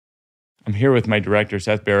I'm here with my director,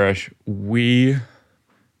 Seth Barish. We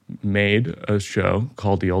made a show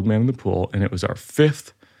called The Old Man in the Pool, and it was our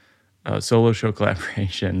fifth solo show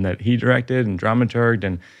collaboration that he directed and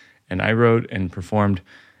dramaturged, and I wrote and performed.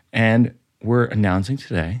 And we're announcing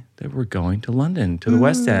today that we're going to London, to the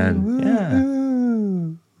West End.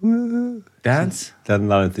 That's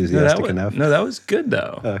not enthusiastic enough. No, that was good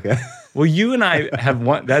though. Okay. Well, you and I have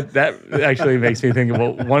one that actually makes me think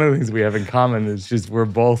about one of the things we have in common is just we're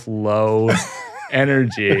both low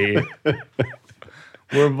energy.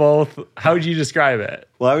 We're both, how would you describe it?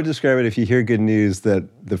 Well, I would describe it, if you hear good news, that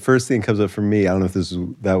the first thing that comes up for me, I don't know if this is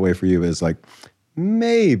that way for you, is like,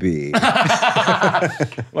 maybe. Oh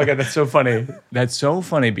my God, that's so funny. That's so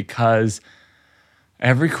funny because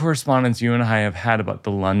every correspondence you and I have had about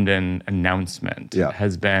the London announcement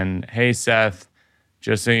has been, hey, Seth,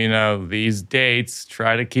 just so you know, these dates,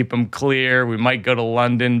 try to keep them clear. We might go to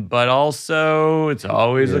London, but also it's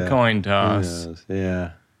always a coin toss.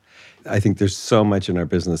 Yeah. I think there's so much in our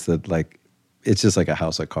business that, like, it's just like a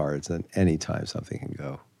house of cards, and anytime something can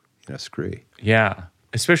go, screwy. Yeah,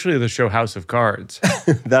 especially the show House of Cards.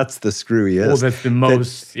 That's the screwiest. Well, that's the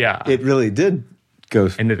most, It really did go.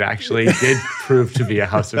 And it actually did prove to be a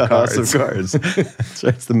House of Cards. House of Cards. That's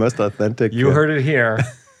right, it's the most authentic. You heard it here.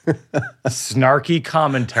 Snarky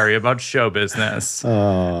commentary about show business.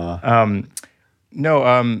 So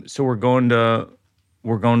we're going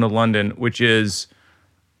to London, which is,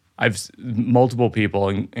 multiple people,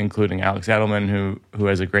 including Alex Edelman, who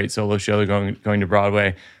has a great solo show going to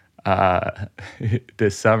Broadway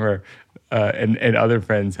this summer, and other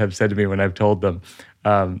friends have said to me when I've told them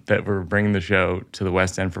that we're bringing the show to the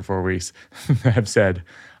West End for 4 weeks, have said,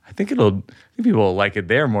 I think people will like it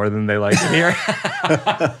there more than they like it here,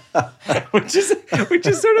 which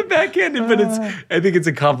is sort of backhanded, but I think it's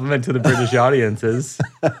a compliment to the British audiences.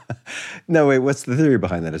 No, wait, what's the theory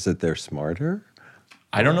behind that? Is it they're smarter?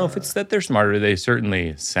 I don't know if it's that they're smarter. They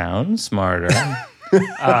certainly sound smarter.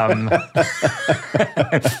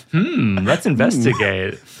 Let's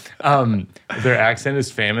investigate. Their accent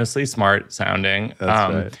is famously smart sounding.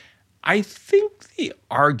 That's right. I think the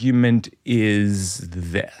argument is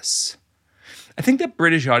this. I think that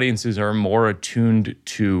British audiences are more attuned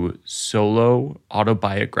to solo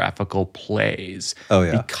autobiographical plays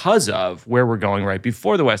because of where we're going right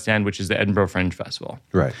before the West End, which is the Edinburgh Fringe Festival.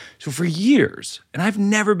 Right. So for years, and I've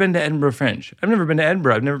never been to Edinburgh Fringe. I've never been to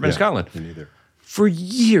Edinburgh. I've never been to Scotland. Me neither. For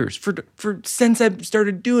years, since I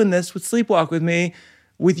started doing this with Sleepwalk with me,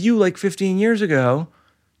 with you like 15 years ago,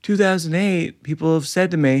 2008, people have said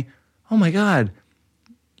to me, oh my God,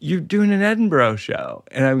 you're doing an Edinburgh show.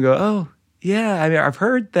 And I go, oh, yeah, I mean, I've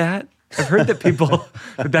heard that. I've heard that people,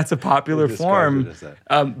 that's a popular form.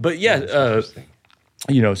 But yeah,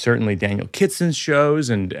 certainly Daniel Kitson's shows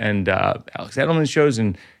and Alex Edelman's shows.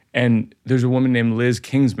 And there's a woman named Liz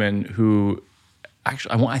Kingsman who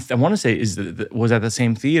actually, I want to say was at the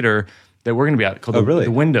same theater that we're going to be at, called the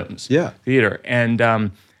Wyndham's Theater.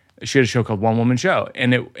 And she had a show called One Woman Show.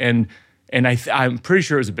 And I'm pretty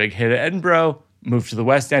sure it was a big hit at Edinburgh. Moved to the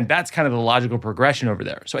West End. That's kind of the logical progression over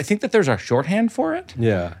there. So I think that there's a shorthand for it.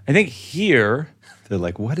 Yeah. I think here they're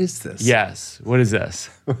like, what is this? Yes. What is this?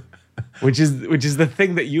 which is the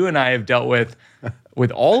thing that you and I have dealt with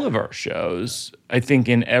all of our shows. I think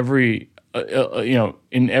in every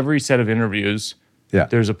set of interviews,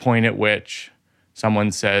 there's a point at which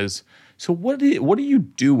someone says, "So what are you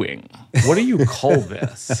doing? What do you call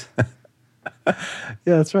this?" Yeah,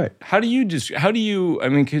 that's right. How do you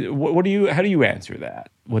answer that?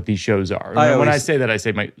 What these shows are? When I say that, I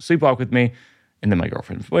say my Sleepwalk with Me, and then My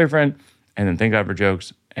Girlfriend's Boyfriend, and then Thank God for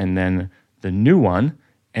Jokes, and then the new one,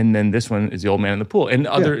 and then this one is The Old Man in the Pool, and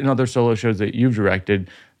other solo shows that you've directed,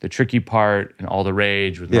 The Tricky Part and All the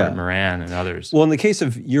Rage with Martin Moran and others. Well, in the case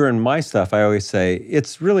of your and my stuff, I always say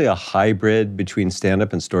it's really a hybrid between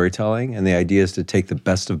stand-up and storytelling, and the idea is to take the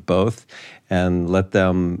best of both and let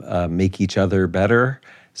them make each other better,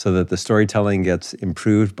 so that the storytelling gets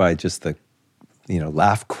improved by just the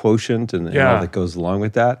laugh quotient and all that goes along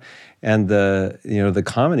with that, and the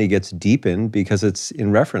comedy gets deepened because it's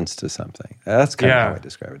in reference to something. That's kind of how I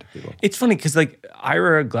describe it to people. It's funny because like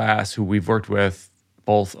Ira Glass, who we've worked with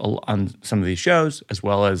both on some of these shows as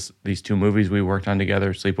well as these two movies we worked on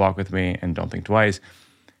together, Sleepwalk with Me and Don't Think Twice,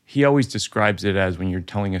 he always describes it as when you're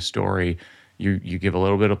telling a story, you give a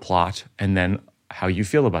little bit of plot and then how you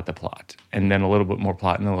feel about the plot, and then a little bit more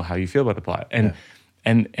plot and then how you feel about the plot. And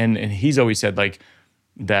he's always said like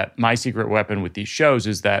that my secret weapon with these shows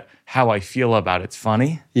is that how I feel about it's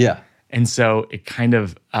funny. Yeah. And so it kind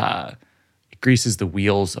of it greases the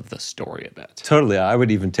wheels of the story a bit. Totally. I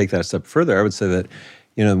would even take that a step further. I would say that,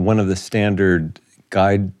 one of the standard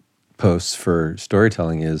guideposts posts for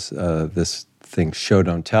storytelling is this thing, show,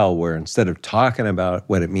 don't tell, where instead of talking about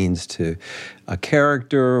what it means to a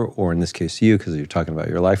character, or in this case you, because you're talking about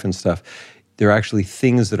your life and stuff, there are actually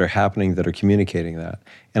things that are happening that are communicating that.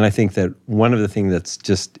 And I think that one of the things that's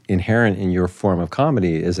just inherent in your form of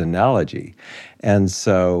comedy is analogy. And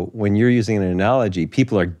so when you're using an analogy,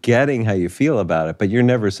 people are getting how you feel about it, but you're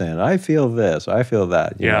never saying, I feel this, I feel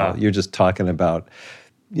that. You know, you're just talking about,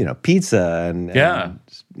 pizza and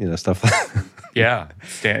stuff like that.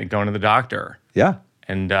 Yeah, going to the doctor. Yeah.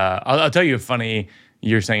 And I'll tell you a funny,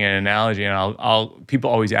 you're saying an analogy, and people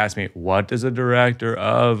always ask me, what does a director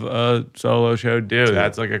of a solo show do?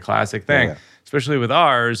 That's like a classic thing, especially with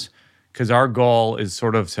ours, because our goal is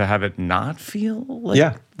sort of to have it not feel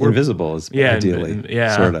like we're invisible, ideally.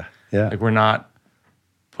 Sort of. Yeah. Like we're not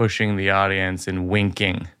pushing the audience and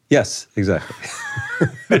winking. Yes, exactly.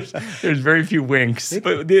 there's very few winks,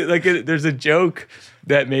 but there's a joke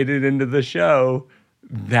that made it into the show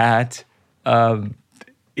that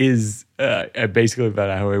is basically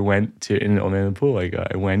about how I went to, in Old Man in the Pool,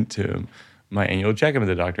 I went to my annual checkup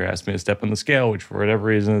and the doctor asked me to step on the scale, which for whatever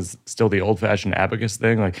reason is still the old-fashioned abacus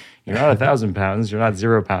thing. Like, you're not 1,000 pounds, you're not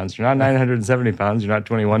 0 pounds, you're not 970 pounds, you're not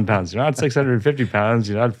 21 pounds, you're not 650 pounds,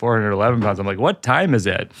 you're not 411 pounds. I'm like, what time is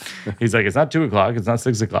it? He's like, it's not 2 o'clock, it's not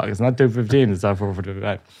 6 o'clock, it's not 2:15, it's not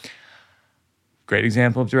 4:45. Great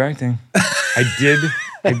example of directing. I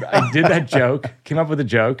did that joke, came up with a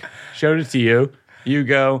joke, showed it to you. You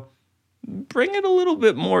go, bring it a little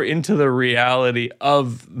bit more into the reality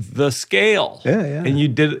of the scale. Yeah. And you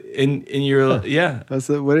did, and you're,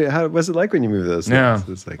 How was it like when you moved those things?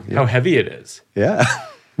 No. It's like, how heavy it is. Yeah.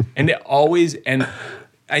 And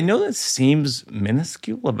I know that seems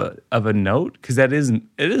minuscule of a note, because it is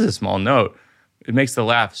a small note. It makes the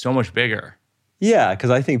laugh so much bigger. Yeah, because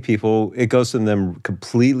I think it goes from them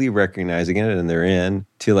completely recognizing it and they're in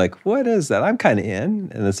to like, what is that? I'm kind of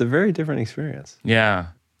in. And it's a very different experience. Yeah.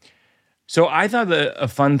 So I thought that a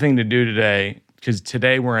fun thing to do today, because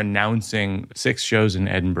today we're announcing 6 shows in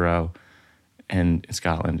Edinburgh and in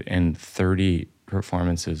Scotland and 30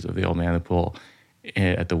 performances of The Old Man in the Pool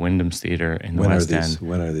at the Wyndham's Theatre in the West End.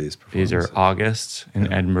 When are these performances? These are August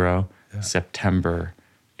in Edinburgh, September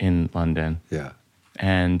in London. Yeah.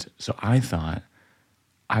 And so I thought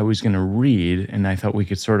I was going to read, and I thought we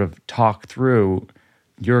could sort of talk through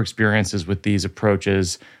your experiences with these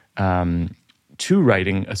approaches to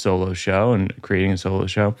writing a solo show and creating a solo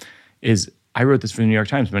show. I wrote this for the New York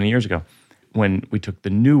Times many years ago when we took the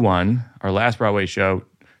new one, our last Broadway show,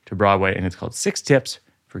 to Broadway, and it's called 6 Tips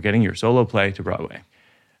for Getting Your Solo Play to Broadway.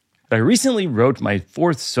 I recently wrote my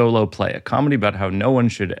 4th solo play, a comedy about how no one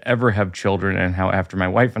should ever have children and how after my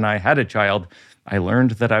wife and I had a child, I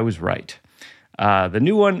learned that I was right. The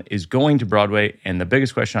new one is going to Broadway, and the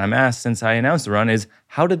biggest question I'm asked since I announced the run is,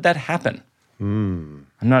 how did that happen? I'm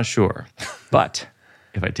not sure. But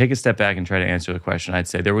if I take a step back and try to answer the question, I'd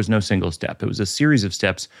say there was no single step. It was a series of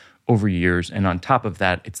steps over years, and on top of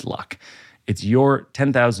that, it's luck. It's your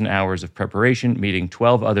 10,000 hours of preparation, meeting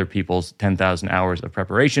 12 other people's 10,000 hours of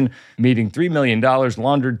preparation, meeting $3 million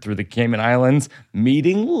laundered through the Cayman Islands,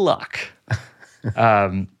 meeting luck.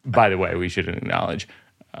 By the way, we should acknowledge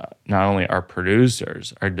not only our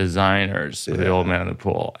producers, our designers of The Old Man in the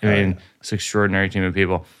Pool. I mean, this extraordinary team of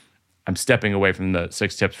people. I'm stepping away from the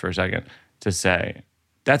 6 tips for a second to say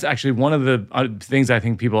that's actually one of the things I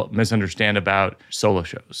think people misunderstand about solo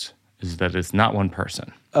shows is that it's not one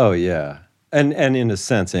person. Oh, yeah. And in a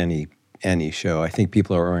sense, any show, I think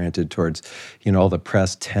people are oriented towards, all the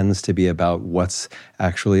press tends to be about what's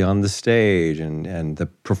actually on the stage and the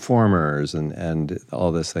performers and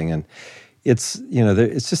all this thing. And it's,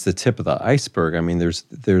 it's just the tip of the iceberg. I mean,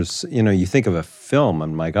 there's you think of a film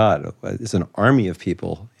and my God, it's an army of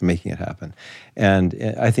people making it happen. And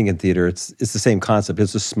I think in theater, it's the same concept.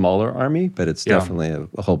 It's a smaller army, but it's definitely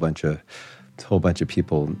a whole bunch of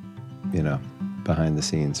people, behind the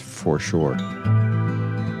scenes for sure.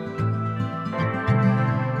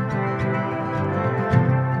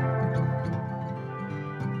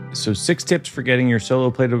 So 6 tips for getting your solo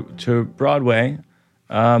play to Broadway.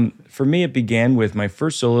 For me, it began with my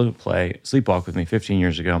first solo play, Sleepwalk With Me, 15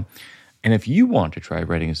 years ago. And if you want to try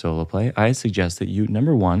writing a solo play, I suggest that you,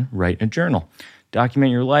 number 1, write a journal.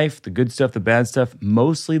 Document your life, the good stuff, the bad stuff,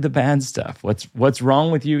 mostly the bad stuff. What's wrong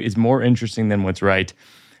with you is more interesting than what's right.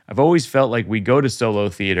 I've always felt like we go to solo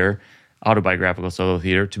theater, autobiographical solo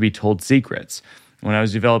theater, to be told secrets. When I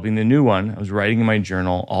was developing the new one, I was writing in my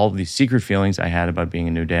journal all of these secret feelings I had about being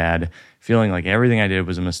a new dad, feeling like everything I did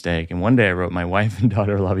was a mistake. And one day I wrote, my wife and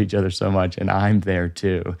daughter love each other so much, and I'm there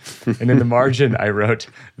too. And in the margin, I wrote,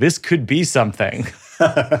 this could be something.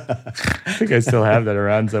 I think I still have that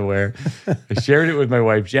around somewhere. I shared it with my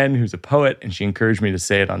wife, Jen, who's a poet, and she encouraged me to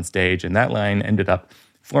say it on stage. And that line ended up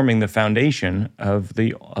forming the foundation of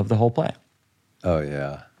the whole play. Oh,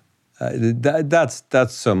 yeah. That's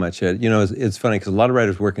so much it. It's funny because a lot of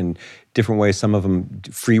writers work in different ways. Some of them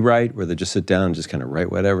free write, where they just sit down and just kind of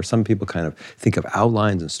write whatever. Some people kind of think of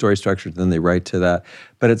outlines and story structures, then they write to that.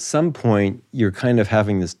 But at some point, you're kind of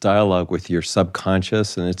having this dialogue with your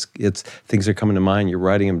subconscious, and it's things are coming to mind. You're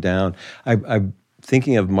writing them down. I'm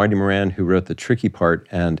thinking of Marty Moran, who wrote The Tricky Part,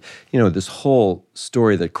 and this whole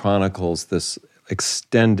story that chronicles this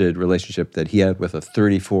extended relationship that he had with a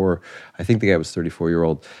 34, I think the guy was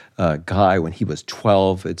 34-year-old guy when he was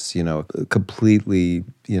 12. It's, completely,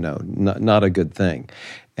 not a good thing.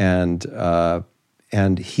 And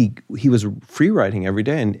he was free writing every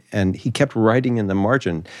day, and he kept writing in the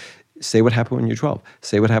margin, say what happened when you're 12,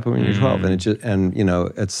 say what happened when you're 12.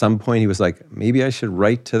 And at some point he was like, maybe I should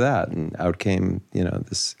write to that. And out came,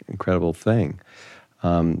 this incredible thing.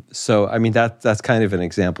 So, I mean, that's kind of an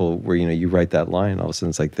example where, you write that line, all of a sudden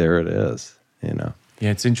it's like, there it is, Yeah,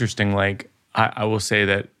 it's interesting. Like, I will say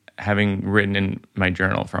that having written in my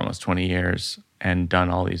journal for almost 20 years and done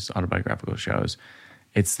all these autobiographical shows,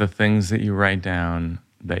 it's the things that you write down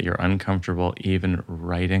that you're uncomfortable even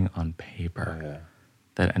writing on paper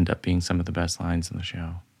that end up being some of the best lines in the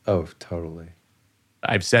show. Oh, totally.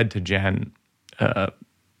 I've said to Jen,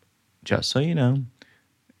 just so you know,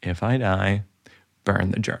 if I die,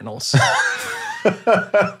 burn the journals.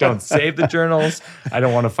 Don't save the journals. I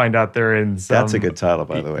don't want to find out they're in some... That's a good title,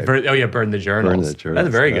 by the way. Burn the journals. Burn the journals.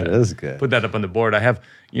 That's very good. That is good. Put that up on the board. I have,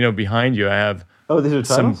 behind you, I have these are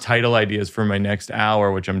some title ideas for my next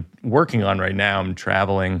hour, which I'm working on right now. I'm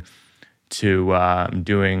traveling to, I'm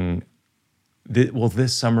doing...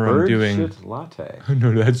 this summer I'm doing... Shit latte.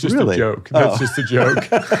 No, that's just a joke. That's just a joke.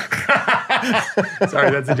 Sorry,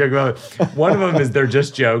 that's a joke about it. One of them is they're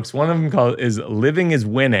just jokes. One of them is living is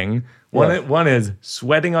winning. One is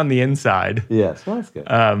sweating on the inside. Yes, well, that's good.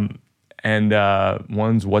 And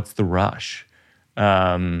one's what's the rush.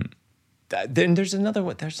 Then there's another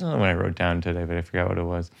one. There's another one I wrote down today, but I forgot what it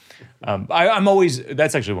was. I'm always.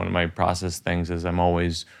 That's actually one of my process things. Is I'm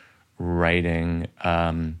always writing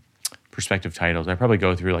perspective titles. I probably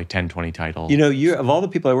go through like 10, 20 titles. You of all the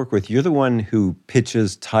people I work with, you're the one who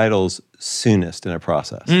pitches titles soonest in a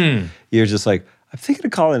process. You're just like, I'm thinking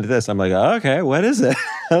of calling it this. I'm like, oh, okay, what is it?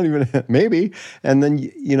 I don't even, maybe. And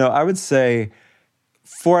then, I would say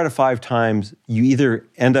 4 out of 5 times you either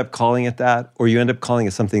end up calling it that or you end up calling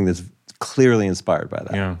it something that's clearly inspired by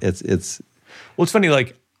that. Yeah. It's funny,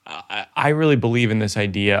 like, I really believe in this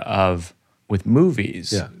idea of, with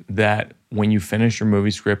movies, that when you finish your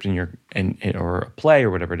movie script and or a play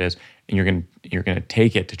or whatever it is, and you're gonna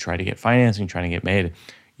take it to try to get financing, trying to get made,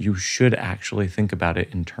 you should actually think about it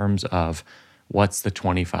in terms of what's the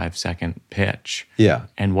 25-second pitch,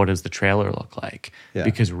 and what does the trailer look like,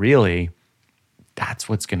 because really, that's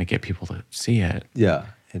what's going to get people to see it. Yeah,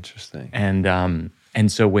 interesting. And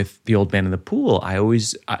so with The Old Man in the Pool,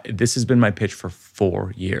 this has been my pitch for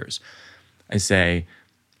 4 years. I say,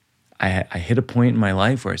 I hit a point in my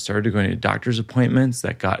life where I started going to doctor's appointments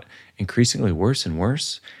that got increasingly worse and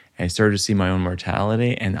worse. And I started to see my own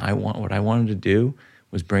mortality. And what I wanted to do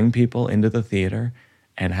was bring people into the theater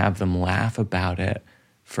and have them laugh about it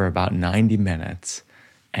for about 90 minutes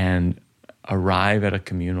and arrive at a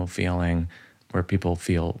communal feeling where people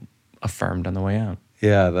feel affirmed on the way out.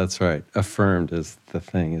 Yeah, that's right. Affirmed is the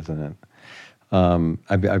thing, isn't it?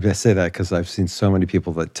 I say that because I've seen so many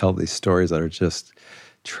people that tell these stories that are just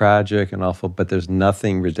tragic and awful, but there's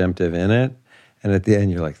nothing redemptive in it. And at the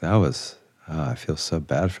end, you're like, I feel so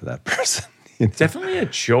bad for that person. It's definitely a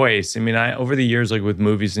choice. I mean, over the years, like with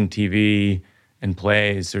movies and TV and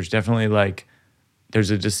plays, there's definitely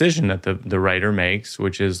there's a decision that the writer makes,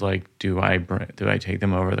 which is like, do I take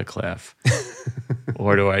them over the cliff,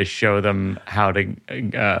 or do I show them how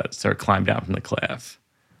to start climb down from the cliff?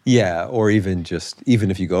 Yeah, or even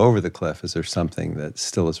if you go over the cliff, is there something that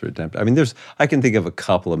still is redemptive? I mean, I can think of a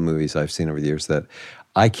couple of movies I've seen over the years that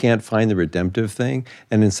I can't find the redemptive thing,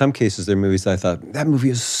 and in some cases, they're movies that I thought that movie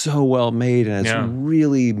is so well made and it's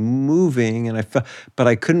really moving, but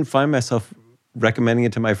I couldn't find myself recommending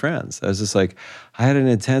it to my friends. I was just like, I had an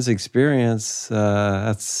intense experience.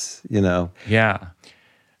 That's. Yeah.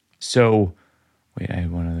 So, wait, I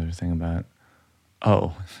had one other thing about.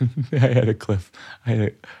 Oh, I had a cliff.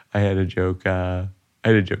 I had a joke. I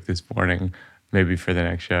had a joke this morning, maybe for the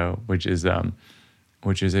next show, which is I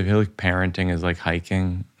feel like parenting is like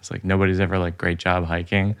hiking. It's like nobody's ever like, great job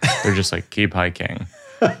hiking. They're just like, keep hiking.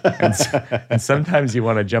 And sometimes you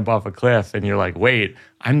want to jump off a cliff and you're like, wait,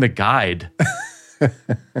 I'm the guide.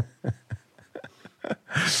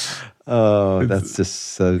 Oh, that's just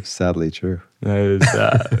so sadly true. That is,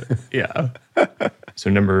 yeah.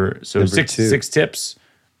 So six tips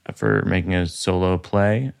for making a solo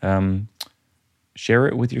play. Share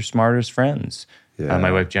it with your smartest friends. Yeah.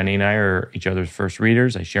 My wife Jenny and I are each other's first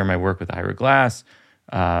readers. I share my work with Ira Glass,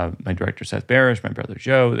 my director Seth Barish, my brother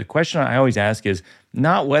Joe. The question I always ask is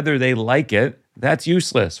not whether they like it. That's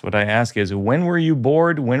useless. What I ask is, when were you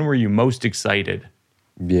bored? When were you most excited?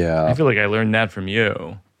 Yeah. I feel like I learned that from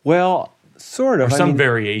you. Well, sort of. Or some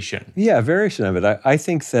variation. Yeah, variation of it. I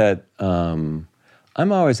think that I'm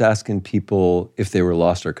always asking people if they were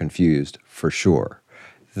lost or confused, for sure.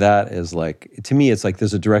 That is like, to me, it's like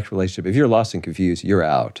there's a direct relationship. If you're lost and confused, you're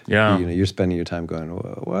out. Yeah. You're spending your time going,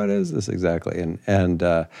 what is this exactly? And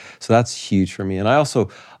so that's huge for me. And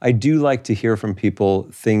I do like to hear from people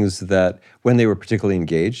things that when they were particularly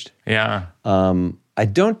engaged. Yeah. I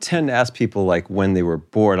don't tend to ask people like when they were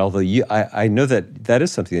bored, although I know that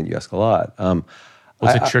is something that you ask a lot.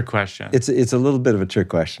 It's a trick question. It's a little bit of a trick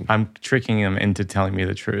question. I'm tricking them into telling me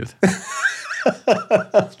the truth.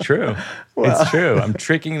 It's true. It's true. I'm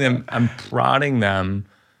tricking them. I'm prodding them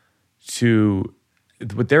to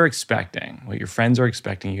what they're expecting. What your friends are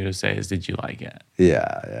expecting you to say is, "Did you like it?"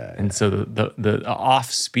 Yeah. And so the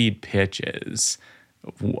off-speed pitch is,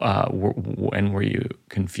 when were you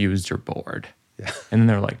confused or bored? Yeah. And then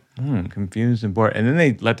they're like, confused and bored. And then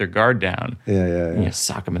they let their guard down. Yeah. And you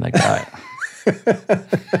sock them in the gut. You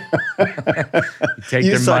take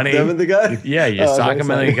You their sock money. them in the gut? You sock them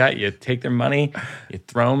in the gut. You take their money. You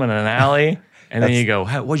throw them in an alley. And then you go,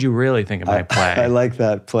 what'd you really think of my play? I like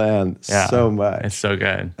that plan so much. It's so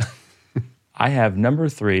good. I have number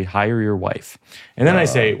 3, hire your wife. And then I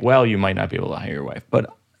say, well, you might not be able to hire your wife.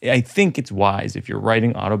 But I think it's wise, if you're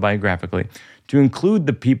writing autobiographically, to include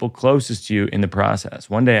the people closest to you in the process.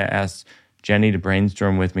 One day I asked Jenny to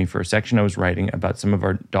brainstorm with me for a section I was writing about some of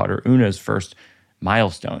our daughter Una's first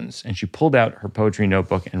milestones. And she pulled out her poetry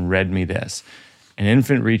notebook and read me this. An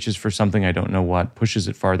infant reaches for something I don't know what, pushes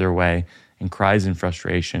it farther away, and cries in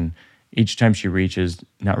frustration. Each time she reaches,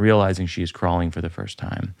 not realizing she is crawling for the first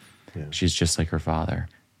time. Yeah. She's just like her father.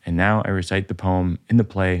 And now I recite the poem in the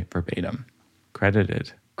play verbatim.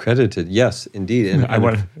 Credited, yes, indeed. And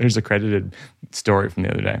there's a credited story from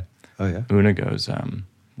the other day. Oh, yeah? Una goes,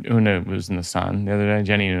 Una was in the sun the other day.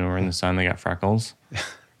 Jenny and Una were in the sun. They got freckles.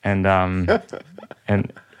 And Una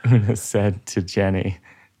said to Jenny,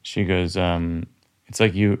 she goes, it's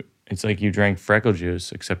like you drank freckle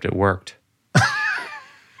juice, except it worked.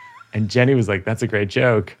 And Jenny was like, that's a great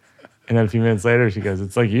joke. And then a few minutes later, she goes,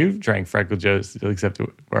 it's like you drank freckle juice, except it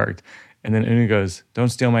worked. And then Una goes, don't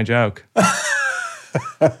steal my joke.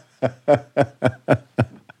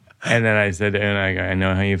 And then I said to Una, I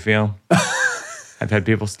know how you feel. I've had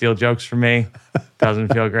people steal jokes from me.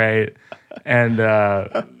 Doesn't feel great. And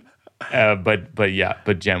but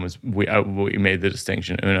Jen was we made the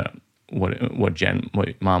distinction. Una, what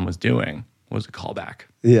Mom was doing was a callback.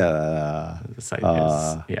 Yeah. The site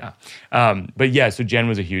is, yeah. So Jen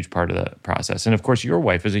was a huge part of the process. And of course, your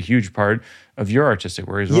wife is a huge part of your artistic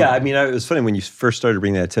work as well. Yeah, I mean, it was funny when you first started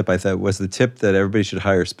bringing that tip, I thought, was the tip that everybody should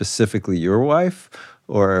hire specifically your wife?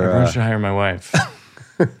 Or everyone should hire my wife.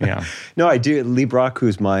 Yeah. No, I do. Lee Brock,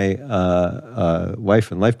 who's my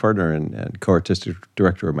wife and life partner and co-artistic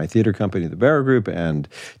director of my theater company, the Barrow Group, and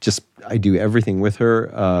just I do everything with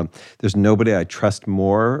her. There's nobody I trust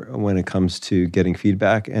more when it comes to getting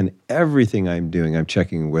feedback, and everything I'm doing, I'm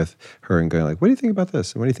checking with her and going like, what do you think about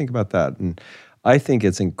this? And what do you think about that? And I think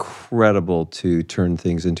it's incredible to turn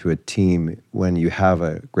things into a team when you have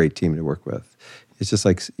a great team to work with. It's just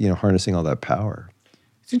like, harnessing all that power.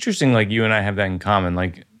 It's interesting, like you and I have that in common.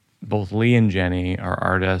 Like both Lee and Jenny are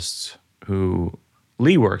artists who,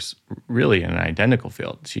 Lee works really in an identical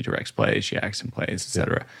field. She directs plays, she acts in plays,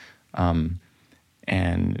 etc. And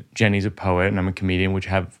Jenny's a poet and I'm a comedian, which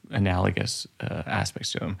have analogous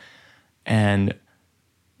aspects to them.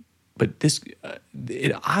 But this,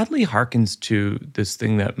 it oddly harkens to this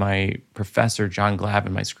thing that my professor, John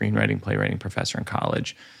Glavin, my screenwriting, playwriting professor in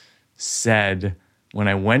college, said when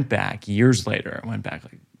I went back years later. I went back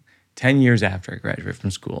like 10 years after I graduated from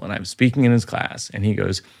school, and I was speaking in his class, and he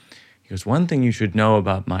goes, one thing you should know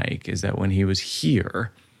about Mike is that when he was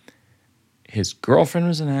here, his girlfriend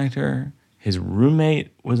was an actor, his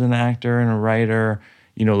roommate was an actor and a writer,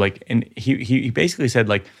 and he basically said,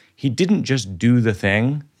 like, he didn't just do the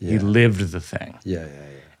thing, he lived the thing. Yeah.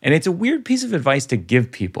 And it's a weird piece of advice to give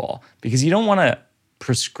people because you don't want to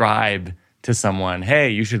prescribe to someone, hey,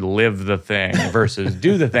 you should live the thing versus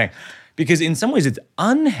do the thing. Because in some ways it's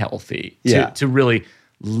unhealthy to really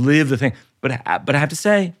live the thing. But I have to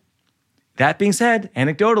say, That being said,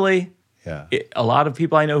 anecdotally, Yeah. a lot of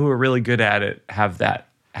people I know who are really good at it have that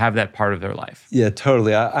part of their life. Yeah,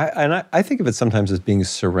 totally. I think of it sometimes as being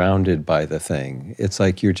surrounded by the thing. It's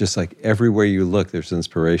like you're just like everywhere you look, there's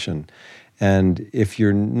inspiration. And if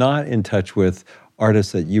you're not in touch with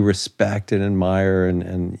artists that you respect and admire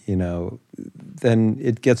and you know, then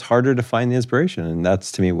it gets harder to find the inspiration. And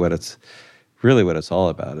that's to me what it's all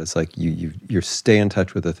about. It's like you stay in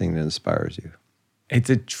touch with the thing that inspires you. It's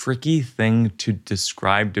a tricky thing to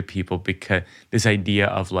describe to people because this idea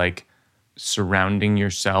of like surrounding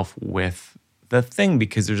yourself with the thing,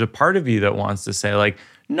 because there's a part of you that wants to say like,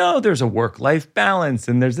 no, there's a work-life balance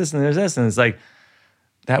and there's this and there's this. And it's like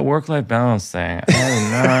that work-life balance thing.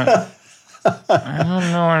 I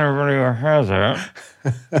don't know anybody who has it.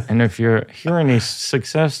 And if you're hearing these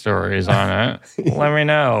success stories on it, let me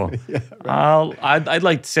know. Yeah, right. I'd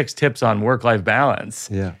like 6 tips on work-life balance.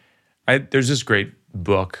 Yeah. There's this great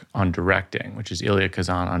book on directing, which is Elia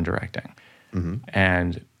Kazan on directing. Mm-hmm.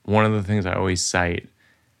 And one of the things I always cite,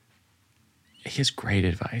 he has great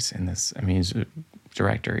advice in this. I mean, he's a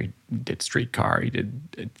director. He did Streetcar. He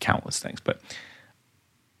did countless things. But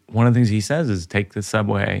one of the things he says is take the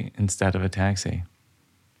subway instead of a taxi.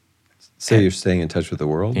 So you're staying in touch with the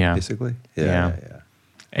world, yeah. basically? Yeah.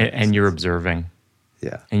 And you're observing.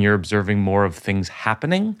 Yeah. And you're observing more of things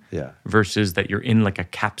happening versus that you're in like a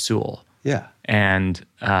capsule. Yeah. And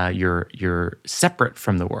you're separate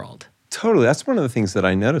from the world. Totally. That's one of the things that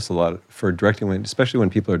I notice a lot for directing, especially when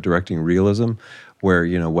people are directing realism, where,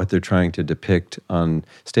 you know, what they're trying to depict on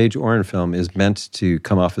stage or in film is meant to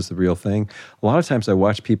come off as the real thing. A lot of times I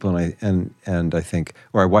watch people and I think,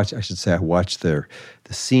 or I watch the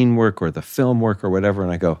scene work or the film work or whatever,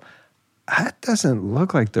 and I go, that doesn't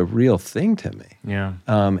look like the real thing to me. Yeah.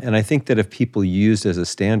 And I think that if people used as a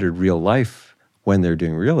standard real life when they're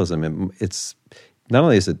doing realism, it's not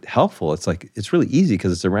only is it helpful, it's like it's really easy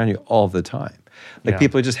because it's around you all the time. Like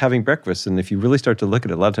people are just having breakfast, and if you really start to look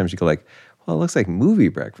at it, a lot of times you go like, well, it looks like movie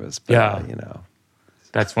breakfast. But, you know.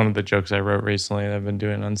 That's one of the jokes I wrote recently that I've been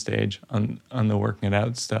doing on stage on the working it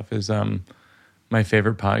out stuff is my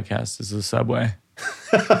favorite podcast is The Subway.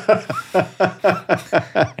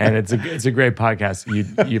 And it's a great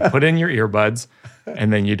podcast. You put in your earbuds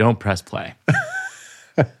and then you don't press play.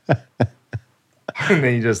 And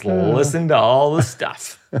then you just listen to all the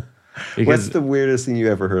stuff. What's the weirdest thing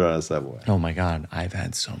you ever heard on a subway? Oh my God, I've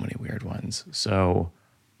had so many weird ones. So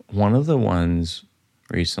one of the ones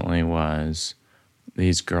recently was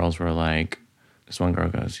these girls were like, this one girl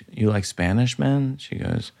goes, "You like Spanish men?" She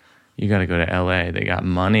goes, "You got to go to LA. They got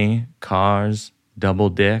money, cars, double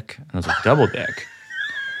dick." And I was like, "Double dick?"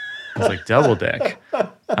 I was like, "Double dick."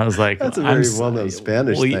 I was like, that's a very well-known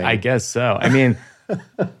Spanish thing. I guess so. I mean,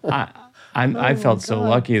 I felt so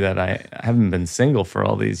lucky that I haven't been single for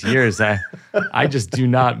all these years. I just do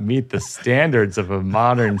not meet the standards of a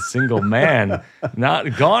modern single man.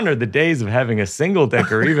 Not gone are the days of having a single dick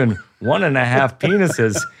or even 1.5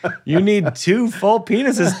 penises. You need 2 full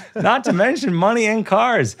penises, not to mention money and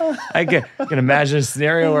cars. I can imagine a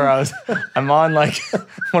scenario where I'm on like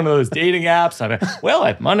one of those dating apps. I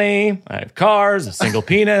have money, I have cars, a single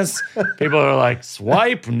penis. People are like,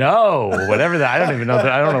 swipe no, whatever that. I don't even know.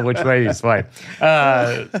 I don't know which way you swipe.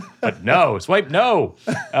 But no, swipe no.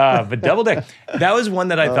 But double dick. That was one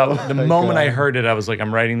that I thought the moment I heard it, I was like,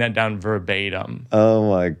 I'm writing that down verbatim. Oh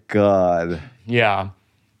my God. Yeah.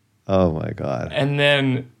 Oh my God! And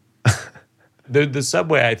then the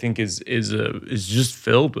subway, I think, is just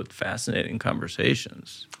filled with fascinating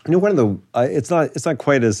conversations. You know, one of the it's not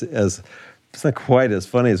quite as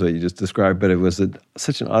funny as what you just described, but it was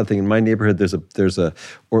such an odd thing. In my neighborhood, there's a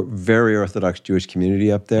very Orthodox Jewish community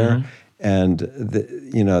up there, and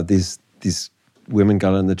these women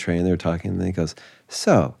got on the train. They were talking, and then he goes,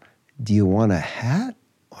 "So, do you want a hat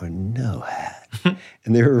or no hat?"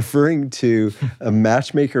 And they were referring to a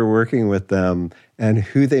matchmaker working with them and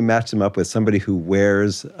who they matched them up with, somebody who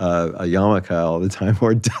wears a yarmulke all the time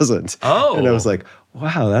or doesn't. Oh. And I was like,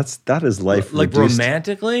 wow, that is life like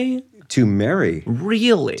romantically? To marry.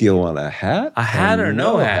 Really? Do you want a hat? A hat or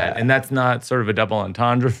no hat? And that's not sort of a double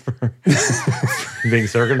entendre for being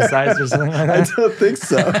circumcised or something like that? I don't think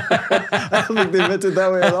so. I don't think they meant it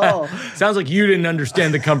that way at all. Sounds like you didn't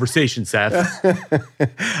understand the conversation, Seth.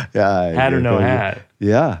 Yeah. Hat or no hat?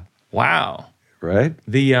 Yeah. Wow. Right?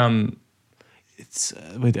 The I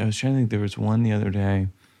was trying to think. There was one the other day.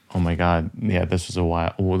 Oh my God. Yeah, this was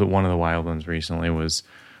one of the wild ones recently was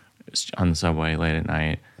on the subway late at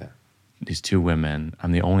night. Yeah. These 2 women,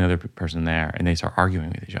 I'm the only other person there, and they start arguing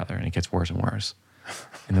with each other, and it gets worse and worse.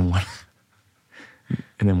 And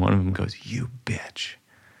then one of them goes, "You bitch."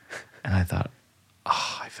 And I thought,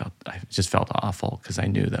 I I just felt awful because I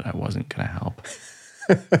knew that I wasn't going to help.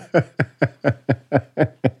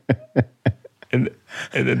 and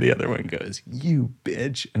then the other one goes, "You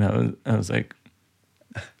bitch," and I was like,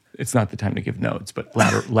 "It's not the time to give notes, but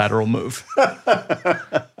lateral move."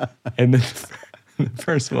 And then the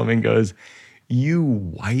first woman goes, "You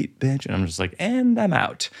white bitch," and I'm just like, "And I'm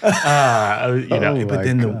out." But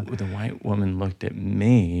then the white woman looked at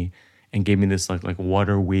me and gave me this like, "What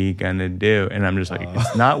are we gonna do?" And I'm just like,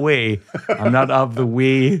 "It's not we. I'm not of the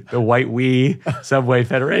white we Subway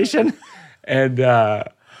Federation." And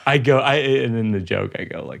and in the joke I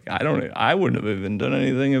go like, I wouldn't have even done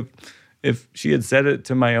anything if she had said it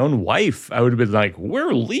to my own wife. I would have been like,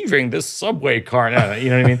 "We're leaving this subway car now." You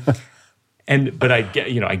know what I mean? But I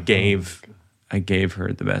gave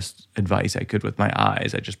her the best advice I could with my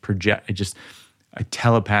eyes. I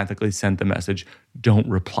telepathically sent the message, "Don't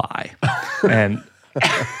reply." And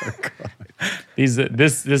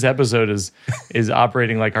this episode is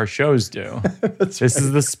operating like our shows do. This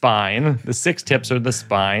is the spine. The 6 tips are the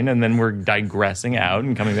spine, and then we're digressing out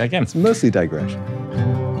and coming back in. It's mostly digression.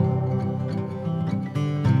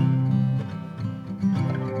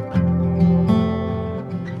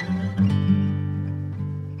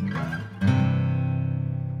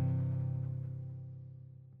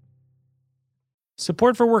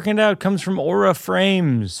 Support for Working It Out comes from Aura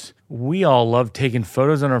Frames. We all love taking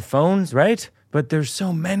photos on our phones, right? But there's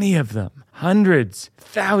so many of them. Hundreds,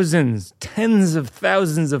 thousands, tens of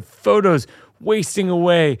thousands of photos wasting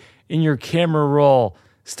away in your camera roll.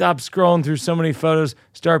 Stop scrolling through so many photos.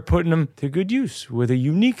 Start putting them to good use with a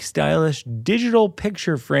unique, stylish digital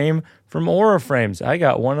picture frame from Aura Frames. I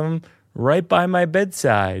got one of them right by my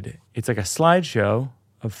bedside. It's like a slideshow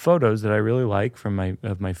of photos that I really like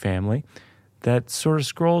of my family that sort of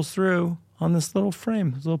scrolls through on this little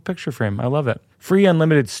frame, this little picture frame. I love it. Free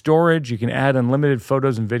unlimited storage. You can add unlimited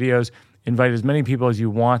photos and videos. Invite as many people as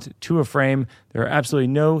you want to a frame. There are absolutely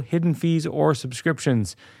no hidden fees or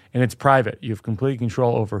subscriptions, and it's private. You have complete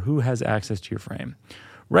control over who has access to your frame.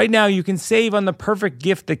 Right now, you can save on the perfect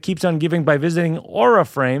gift that keeps on giving by visiting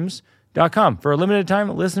auraframes.com. For a limited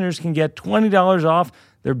time, listeners can get $20 off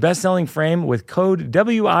their best-selling frame with code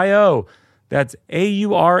WIO. That's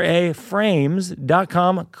AURA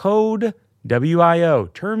frames.com, code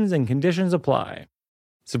WIO. Terms and conditions apply.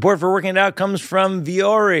 Support for Working It Out comes from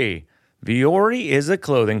Viore. Viore is a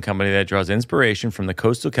clothing company that draws inspiration from the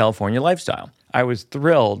coastal California lifestyle. I was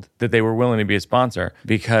thrilled that they were willing to be a sponsor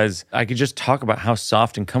because I could just talk about how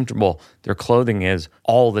soft and comfortable their clothing is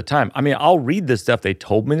all the time. I mean, I'll read the stuff they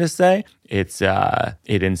told me to say. It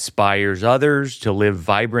inspires others to live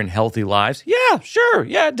vibrant, healthy lives. Yeah, sure.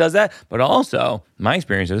 Yeah, it does that. But also, my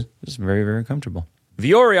experience is it's very, very comfortable.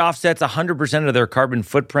 Viore offsets 100% of their carbon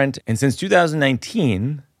footprint. And since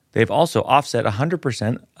 2019, they've also offset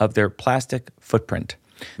 100% of their plastic footprint.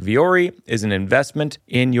 Viore is an investment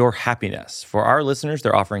in your happiness. For our listeners,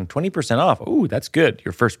 they're offering 20% off. Ooh, that's good.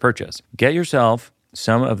 Your first purchase. Get yourself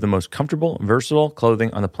some of the most comfortable, versatile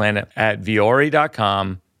clothing on the planet at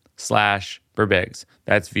viore.com/Birbigs.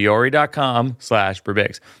 That's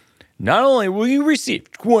viore.com/Birbigs. Not only will you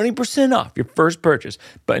receive 20% off your first purchase,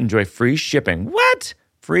 but enjoy free shipping. What?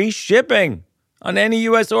 Free shipping on any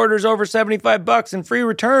U.S. orders over $75 and free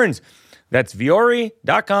returns. That's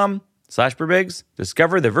viore.com/Birbigs.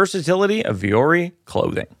 Discover the versatility of Viore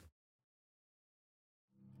clothing.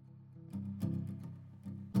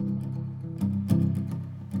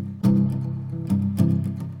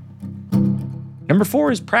 Number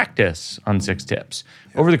 4 is practice on 6 tips.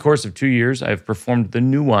 Over the course of 2 years, I've performed the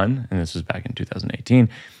new one, and this was back in 2018,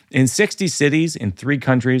 in 60 cities in 3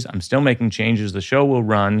 countries. I'm still making changes. The show will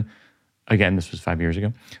run, again, this was 5 years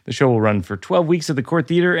ago. The show will run for 12 weeks at the Court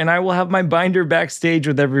Theater, and I will have my binder backstage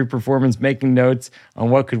with every performance, making notes on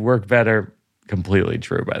what could work better. Completely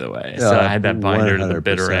true, by the way. So I had that binder 100%. To the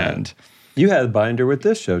bitter end. You had a binder with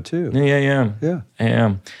this show, too. Yeah. I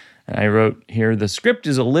am. And I wrote here, the script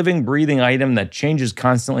is a living, breathing item that changes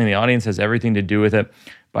constantly, and the audience has everything to do with it.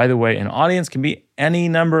 By the way, an audience can be any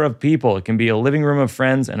number of people. It can be a living room of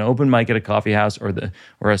friends, an open mic at a coffee house, or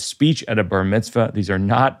a speech at a bar mitzvah. These are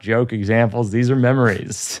not joke examples. These are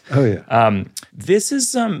memories. Oh, yeah. This is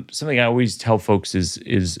something I always tell folks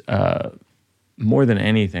is more than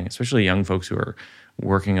anything, especially young folks who are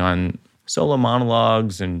working on solo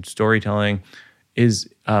monologues and storytelling, is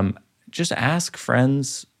just ask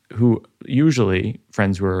friends who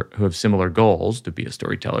have similar goals to be a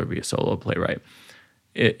storyteller, be a solo playwright,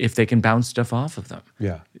 if they can bounce stuff off of them.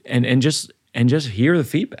 Yeah. And just hear the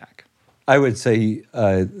feedback. I would say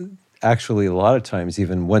actually, a lot of times,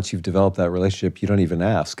 even once you've developed that relationship, you don't even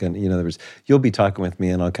ask. And, you'll be talking with me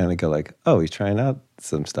and I'll kind of go like, oh, he's trying out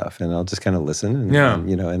some stuff. And I'll just kind of listen.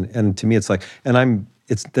 And to me, it's like,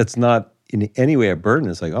 that's not in any way a burden.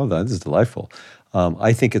 It's like, oh, this is delightful.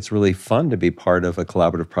 I think it's really fun to be part of a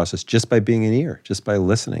collaborative process just by being an ear, just by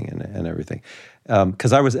listening and everything.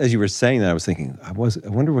 Because as you were saying that, I was thinking, I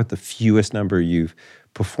wonder what the fewest number you've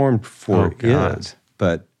performed for is.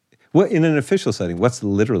 But in an official setting, what's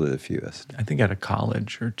literally the fewest? I think at a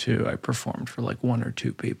college or two, I performed for like 1 or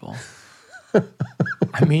 2 people.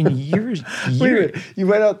 I mean, years. Wait, you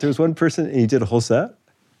went out, there was one person and you did a whole set?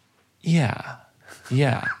 Yeah.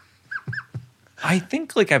 I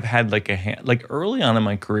think like I've had like early on in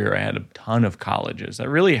my career, I had a ton of colleges that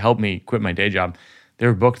really helped me quit my day job. They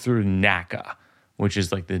were booked through NACA, which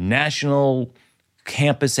is like the National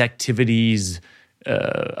Campus Activities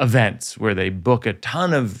events, where they book a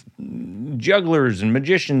ton of jugglers and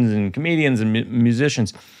magicians and comedians and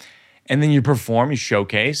musicians. And then you perform, you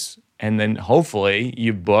showcase, and then hopefully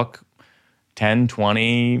you book 10,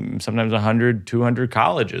 20, sometimes 100, 200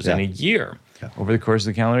 colleges in a year over the course of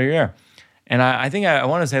the calendar year. And I think I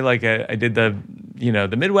want to say like I did the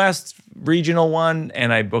Midwest regional one,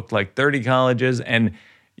 and I booked like 30 colleges. And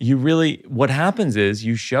what happens is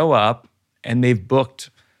you show up and they've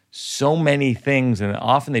booked so many things, and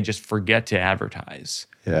often they just forget to advertise.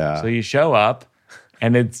 Yeah. So you show up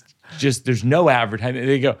and it's just, there's no advertising.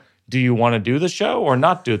 They go, do you want to do the show or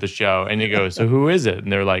not do the show? And you go, so who is it?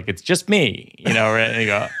 And they're like, it's just me, right? And you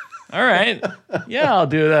go, all right, yeah, I'll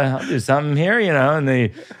do something here, and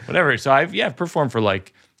they, whatever. So I've performed for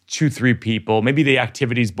like 2-3 people, maybe the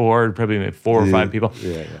activities board, probably 4 or 5 people.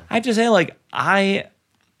 Yeah. I have to say, like,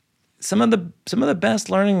 some of the best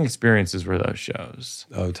learning experiences were those shows.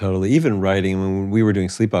 Oh, totally. Even writing, when we were doing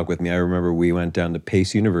Sleepwalk with Me, I remember we went down to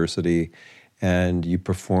Pace University and you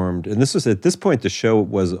performed. And this was, at this point, the show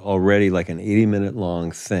was already like an 80-minute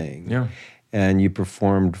long thing. Yeah. And you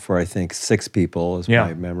performed for, I think, 6 people, is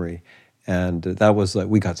my memory. And that was like,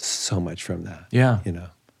 we got so much from that. Yeah.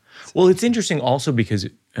 Well, it's interesting also because,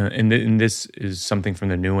 and this is something from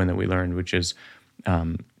the new one that we learned, which is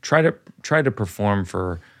try to perform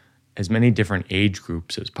for as many different age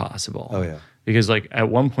groups as possible. Oh, yeah. Because like at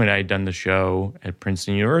one point I had done the show at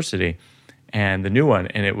Princeton University and the new one,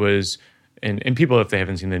 and it was, and people, if they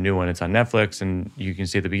haven't seen the new one, it's on Netflix, and you can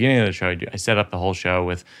see at the beginning of the show, I set up the whole show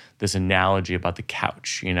with this analogy about the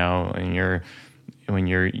couch, and when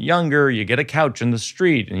you're younger, you get a couch in the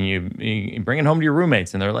street and you bring it home to your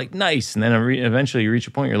roommates and they're like, nice. And then eventually you reach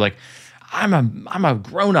a point where you're like, I'm a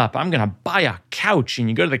grown up. I'm going to buy a couch. And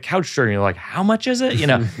you go to the couch store and you're like, how much is it?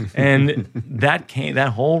 And that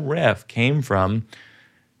whole riff came from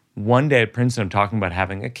one day at Princeton, I'm talking about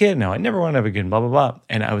having a kid. Now, I never want to have a kid, blah, blah, blah.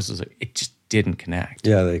 And I was just like, it just didn't connect.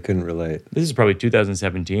 Yeah, they couldn't relate. This is probably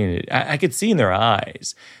 2017. I could see in their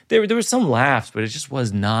eyes. There was some laughs, but it just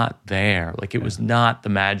was not there. Like it was not the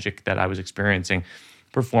magic that I was experiencing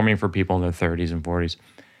performing for people in their 30s and 40s.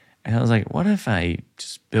 And I was like, what if I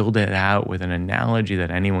just build it out with an analogy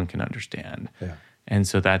that anyone can understand? Yeah. And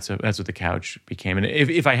so that's what the couch became. And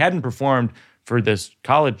if I hadn't performed for this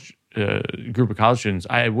college group of college students,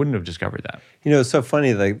 I wouldn't have discovered that. It's so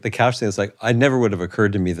funny, the couch thing, it's like, I never would have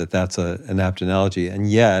occurred to me that that's an apt analogy. And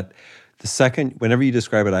yet, whenever you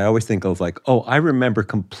describe it, I always think of like, oh, I remember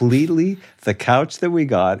completely the couch that we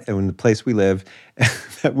got and the place we live,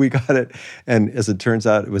 that we got it. And as it turns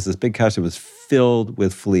out, it was this big couch that was filled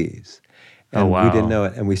with fleas. And we didn't know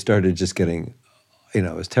it. And we started just getting, it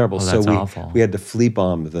was terrible. Oh, that's awful. We had to flea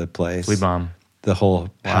bomb the place. Flea bomb. The whole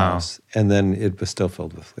house. And then it was still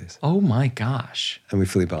filled with fleas. Oh my gosh. And we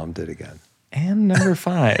flea bombed it again. And number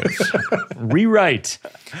 5, rewrite.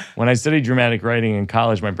 When I studied dramatic writing in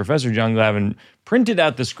college, my professor, John Glavin, printed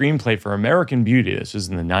out the screenplay for American Beauty. This was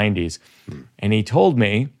in the 90s. And he told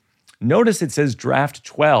me, notice it says draft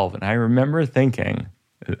 12. And I remember thinking,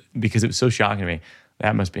 because it was so shocking to me,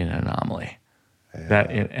 that must be an anomaly. Yeah.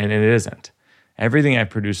 And it isn't. Everything I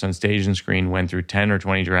produced on stage and screen went through 10 or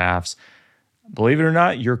 20 drafts. Believe it or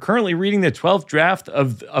not, you're currently reading the 12th draft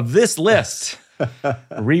of this list.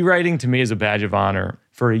 Rewriting to me is a badge of honor.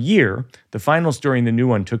 For a year, the final story in the new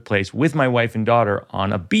one took place with my wife and daughter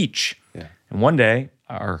on a beach. Yeah. And one day,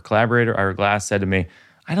 our collaborator, Ira Glass, said to me,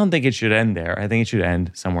 I don't think it should end there. I think it should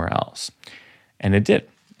end somewhere else. And it did.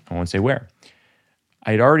 I won't say where.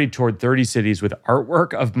 I had already toured 30 cities with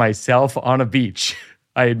artwork of myself on a beach.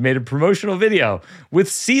 I had made a promotional video with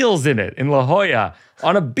seals in it in La Jolla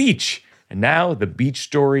on a beach. And now the beach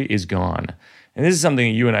story is gone. And this is something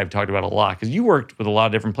that you and I have talked about a lot because you worked with a lot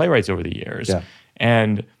of different playwrights over the years. Yeah.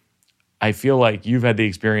 And I feel like you've had the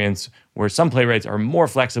experience where some playwrights are more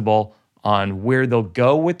flexible on where they'll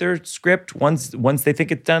go with their script once they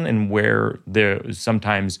think it's done, and where they're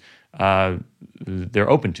sometimes they're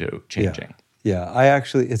open to changing. Yeah,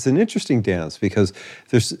 it's an interesting dance because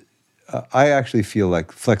I actually feel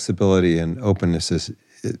like flexibility and openness is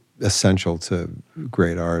essential to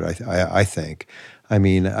great art, I think. I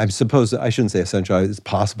mean, I suppose I shouldn't say essential. It's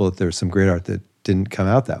possible that there's some great art that didn't come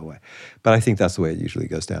out that way. But I think that's the way it usually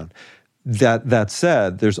goes down. That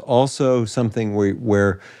said, there's also something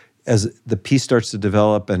where as the piece starts to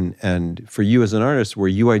develop and for you as an artist, where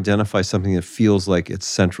you identify something that feels like it's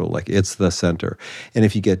central, like it's the center. And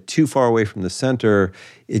if you get too far away from the center,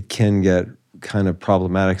 it can get kind of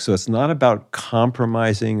problematic. So it's not about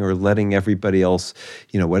compromising or letting everybody else,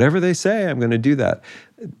 whatever they say, I'm going to do that.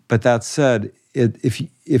 But that said,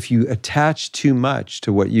 if you attach too much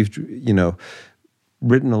to what you've,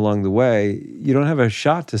 written along the way, you don't have a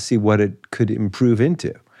shot to see what it could improve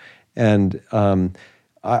into. And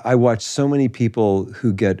I watch so many people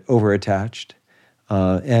who get over-attached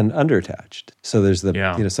and under-attached. So there's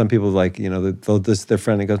some people like, their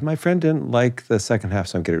friend, and goes, my friend didn't like the second half,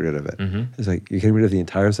 so I'm getting rid of it. Mm-hmm. It's like, you're getting rid of the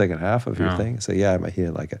entire second half of your thing? I say, yeah, he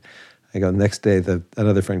didn't like it. I go, next day,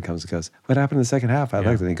 another friend comes and goes, what happened in the second half? I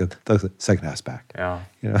liked it. And he goes, the second half's back. Yeah.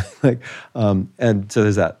 And so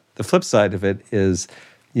there's that. The flip side of it is,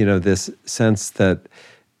 this sense that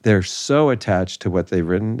they're so attached to what they've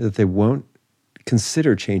written that they won't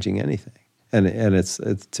consider changing anything. And it's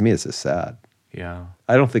to me, it's just sad. Yeah.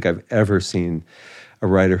 I don't think I've ever seen a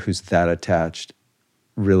writer who's that attached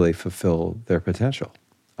really fulfill their potential.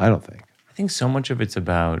 I don't think. I think so much of it's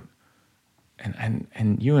about,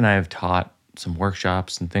 and you and I have taught some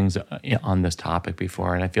workshops and things on this topic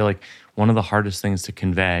before, and I feel like one of the hardest things to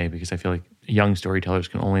convey, because I feel like young storytellers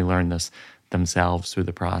can only learn this themselves through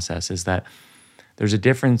the process, is that there's a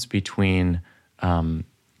difference between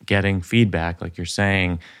getting feedback, like you're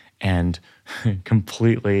saying, and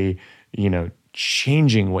completely,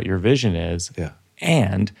 changing what your vision is. Yeah.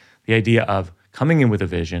 And the idea of coming in with a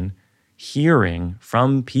vision, hearing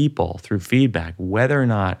from people through feedback whether or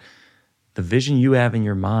not the vision you have in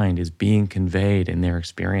your mind is being conveyed in their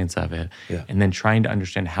experience of it, and then trying to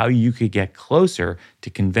understand how you could get closer to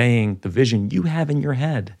conveying the vision you have in your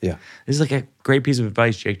head. Yeah. This is like a great piece of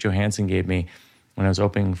advice Jake Johansson gave me when I was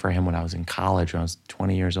opening for him when I was in college, when I was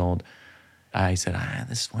 20 years old. I said,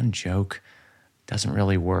 this one joke doesn't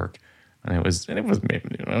really work. And it was maybe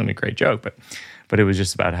a great joke, but it was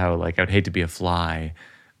just about how, like, I'd hate to be a fly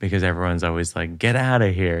because everyone's always like, get out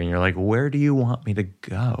of here. And you're like, where do you want me to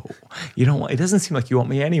go? It doesn't seem like you want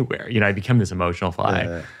me anywhere. I become this emotional fly.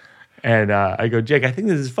 Yeah. And I go, Jake, I think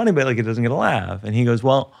this is funny, but it doesn't get a laugh. And he goes,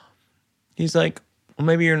 he's like,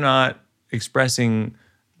 maybe you're not expressing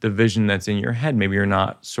the vision that's in your head. Maybe you're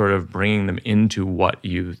not sort of bringing them into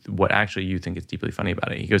what actually you think is deeply funny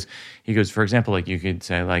about it. He goes, for example, like you could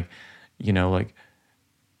say like, you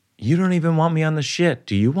don't even want me on the shit.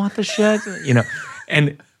 Do you want the shit?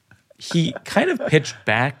 And he kind of pitched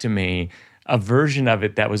back to me a version of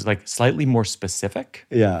it that was like slightly more specific.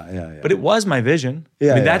 Yeah. But it was my vision.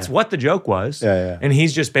 That's what the joke was. Yeah. And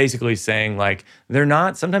he's just basically saying like,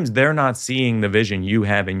 sometimes they're not seeing the vision you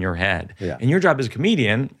have in your head. Yeah. And your job as a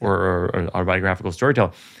comedian or autobiographical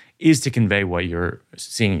storyteller is to convey what you're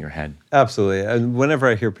seeing in your head. Absolutely. And whenever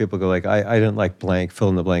I hear people go like, I didn't like blank, fill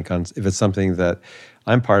in the blank on, if it's something that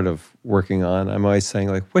I'm part of working on, I'm always saying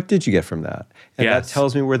like, what did you get from that? And that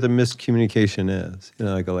tells me where the miscommunication is.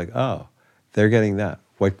 I go like, oh, they're getting that.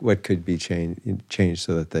 What could be changed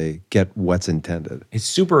so that they get what's intended?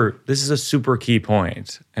 This is a super key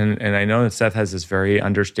point. And I know that Seth has this very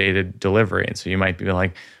understated delivery. And so you might be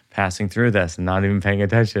like passing through this and not even paying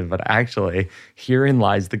attention. But actually, herein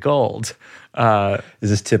lies the gold. Is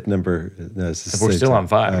this tip number? No, we're still on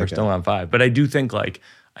 5. Okay. We're still on 5. But I do think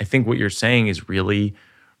I think what you're saying is really,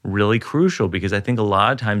 really crucial, because I think a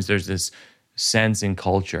lot of times there's this sense in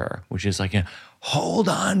culture, which is like, hold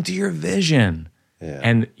on to your vision. Yeah.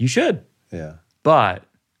 And you should. Yeah. But,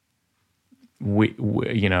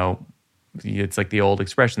 it's like the old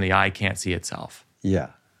expression, the eye can't see itself. Yeah.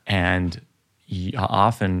 And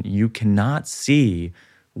often you cannot see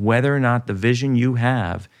whether or not the vision you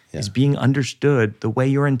have is being understood the way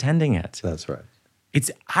you're intending it. That's right.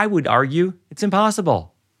 I would argue it's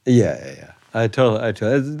impossible. Yeah. I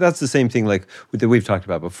totally. That's the same thing like that we've talked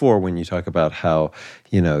about before when you talk about how,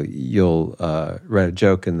 you'll write a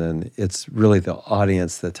joke and then it's really the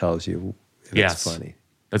audience that tells you if it's funny.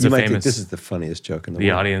 That's you might think this is the funniest joke in the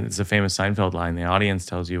world. Audience, it's a famous Seinfeld line. The audience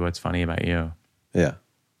tells you what's funny about you. Yeah.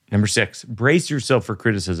 Number 6, brace yourself for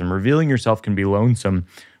criticism. Revealing yourself can be lonesome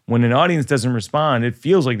When an audience doesn't respond, it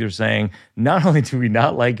feels like they're saying, not only do we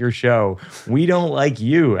not like your show, we don't like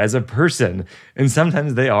you as a person. And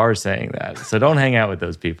sometimes they are saying that. So don't hang out with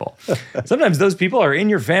those people. Sometimes those people are in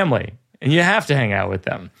your family and you have to hang out with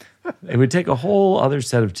them. It would take a whole other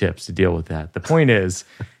set of tips to deal with that. The point is,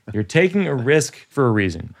 you're taking a risk for a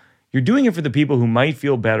reason. You're doing it for the people who might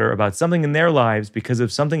feel better about something in their lives because of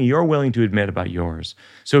something you're willing to admit about yours.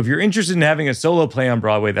 So if you're interested in having a solo play on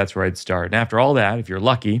Broadway, that's where I'd start. And after all that, if you're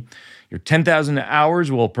lucky, your 10,000 hours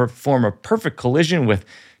will perform a perfect collision with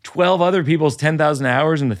 12 other people's 10,000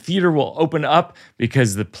 hours, and the theater will open up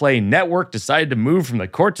because the play network decided to move from the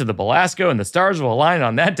Court to the Belasco, and the stars will align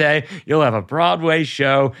on that day. You'll have a Broadway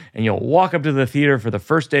show, and you'll walk up to the theater for the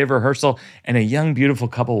first day of rehearsal, and a young, beautiful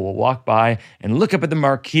couple will walk by and look up at the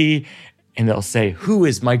marquee, and they'll say, "Who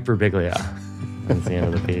is Mike Birbiglia?" That's the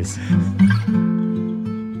end of the piece.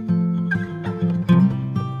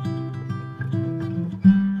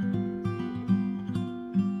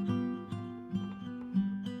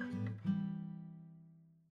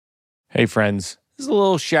 Hey, friends, this is a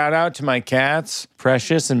little shout out to my cats,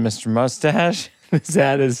 Precious and Mr. Mustache. This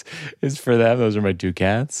ad is for them. Those are my two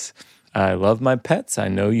cats. I love my pets. I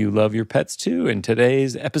know you love your pets too. And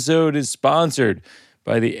today's episode is sponsored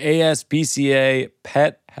by the ASPCA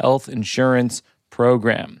Pet Health Insurance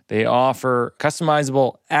Program. They offer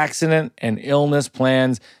customizable accident and illness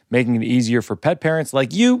plans, making it easier for pet parents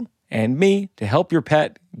like you and me to help your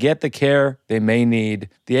pet get the care they may need.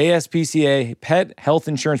 The ASPCA Pet Health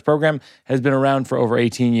Insurance Program has been around for over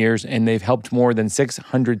 18 years, and they've helped more than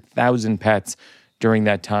 600,000 pets during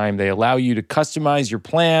that time. They allow you to customize your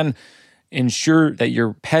plan, ensure that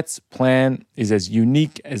your pet's plan is as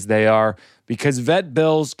unique as they are, because vet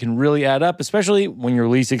bills can really add up, especially when you're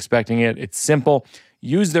least expecting it. It's simple.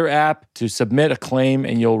 Use their app to submit a claim,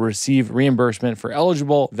 and you'll receive reimbursement for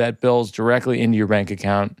eligible vet bills directly into your bank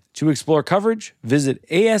account. To explore coverage, visit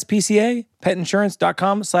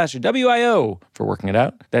aspcapetinsurance.com/WIO for working it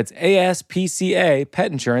out. That's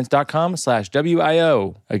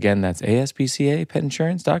aspcapetinsurance.com/WIO. Again, that's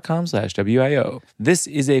aspcapetinsurance.com/WIO. This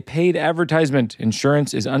is a paid advertisement.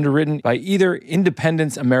 Insurance is underwritten by either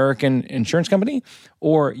Independence American Insurance Company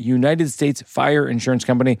or United States Fire Insurance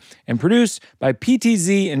Company and produced by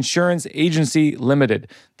PTZ Insurance Agency Limited.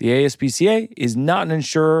 The ASPCA is not an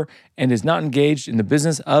insurer and is not engaged in the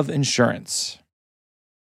business of insurance.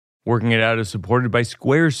 Working It Out is supported by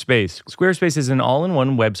Squarespace. Squarespace is an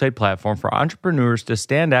all-in-one website platform for entrepreneurs to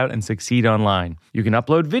stand out and succeed online. You can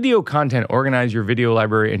upload video content, organize your video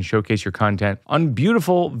library, and showcase your content. On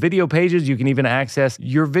beautiful video pages, you can even access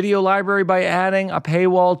your video library by adding a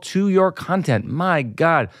paywall to your content. My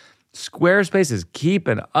God, Squarespace is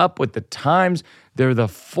keeping up with the times. They're the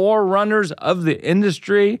forerunners of the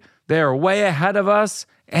industry. They're way ahead of us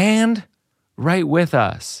and right with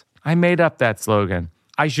us. I made up that slogan.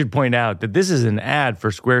 I should point out that this is an ad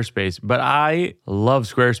for Squarespace, but I love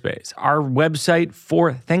Squarespace. Our website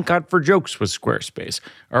for Thank God for Jokes was Squarespace.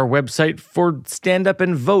 Our website for Stand Up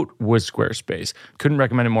and Vote was Squarespace. Couldn't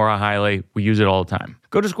recommend it more highly. We use it all the time.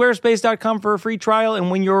 Go to squarespace.com for a free trial,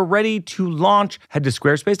 and when you're ready to launch, head to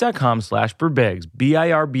squarespace.com/birbigs,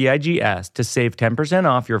 BIRBIGS, to save 10%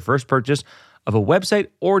 off your first purchase of a website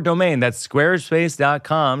or domain. That's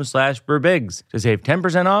squarespace.com/birbigs to save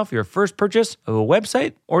 10% off your first purchase of a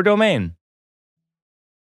website or domain.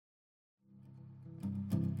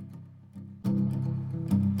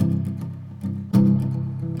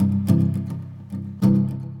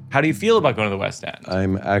 How do you feel about going to the West End?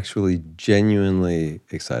 I'm actually genuinely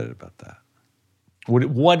excited about that.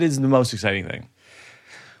 What is the most exciting thing?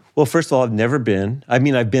 Well, first of all, I've never been. I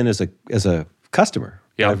mean, I've been as a customer.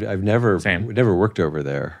 Yeah, I've never worked over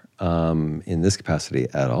there in this capacity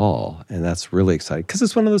at all, and that's really exciting because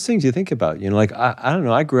it's one of those things you think about. Like I don't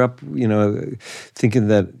know. I grew up, thinking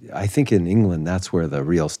that I think in England that's where the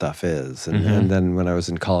real stuff is, and then when I was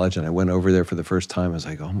in college and I went over there for the first time, I was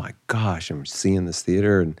like, oh my gosh, I'm seeing this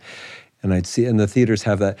theater, and I'd see, and the theaters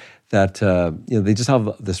have that they just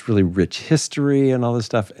have this really rich history and all this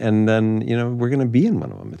stuff, and then we're going to be in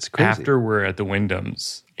one of them. It's crazy. After we're at the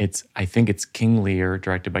Wyndhams, I think it's King Lear,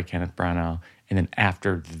 directed by Kenneth Branagh, and then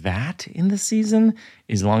after that in the season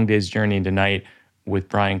is Long Day's Journey into Night with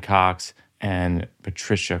Brian Cox and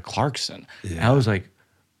Patricia Clarkson. Yeah. I was like,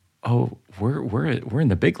 oh, we're in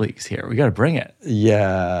the big leagues here. We got to bring it.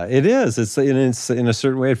 Yeah, it is. It's in a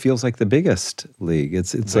certain way, it feels like the biggest league.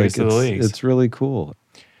 It's really cool.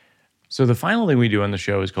 So the final thing we do on the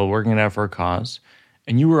show is called Working It Out for a Cause.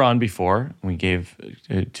 And you were on before. We gave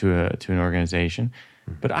to an organization.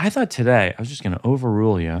 But I thought today I was just going to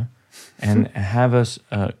overrule you and have us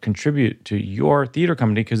contribute to your theater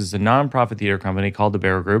company, because it's a nonprofit theater company called the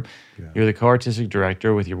Barrow Group. Yeah. You're the co-artistic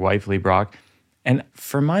director with your wife, Lee Brock. And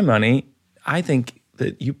for my money, I think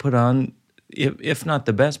that you put on, if not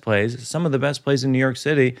the best plays, some of the best plays in New York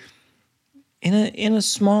City in a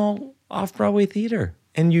small off-Broadway theater.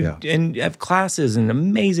 And you have classes and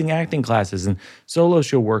amazing acting classes and solo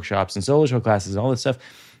show workshops and solo show classes and all this stuff.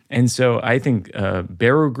 And so I think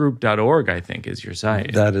barrowgroup.org, I think, is your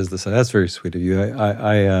site. That is the site. That's very sweet of you.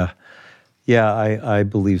 I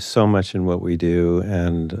believe so much in what we do,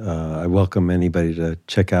 and I welcome anybody to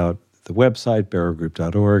check out the website,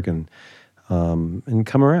 barrowgroup.org, and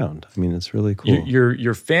come around. I mean, it's really cool.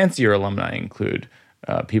 Your fancier alumni include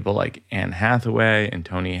people like Anne Hathaway and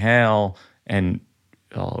Tony Hale and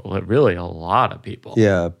really a lot of people.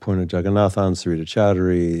 Yeah, Purna Jagannathan, Sarita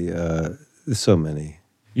Chowdhury, so many.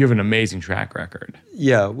 You have an amazing track record.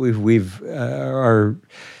 Yeah, we've our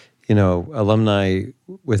alumni,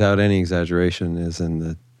 without any exaggeration, is in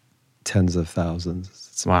the tens of thousands.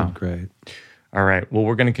 It's been great. All right. Well,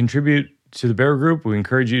 we're going to contribute to the Barrow Group. We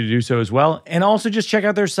encourage you to do so as well. And also just check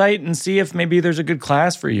out their site and see if maybe there's a good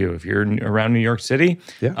class for you if you're around New York City.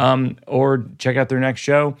 Yeah. Or check out their next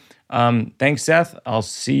show. Thanks, Seth. I'll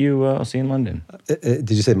see you in London.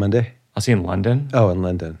 Did you say Monday? I'll see you in London. Oh, in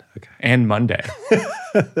London. Okay. And Monday.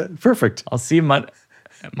 Perfect. I'll see you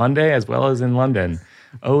Monday as well as in London.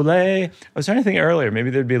 Ole. I was trying to think earlier, maybe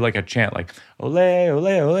there'd be like a chant like, ole, ole,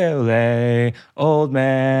 ole, ole, old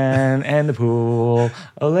man and the pool.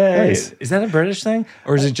 Ole. Nice. Is that a British thing?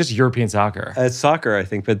 Or is it just European soccer? It's soccer, I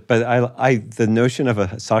think. But I the notion of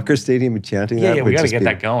a soccer stadium chanting that. Yeah, we got to get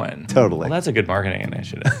that going. Totally. Well, that's a good marketing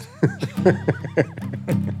initiative.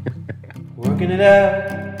 Working it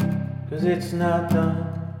out, because it's not done.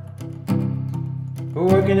 We're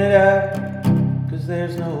working it out, because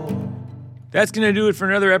there's no... That's going to do it for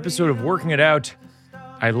another episode of Working It Out.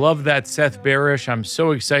 I love that Seth Barish. I'm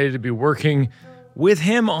so excited to be working with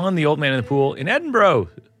him on The Old Man in the Pool in Edinburgh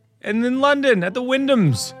and in London at the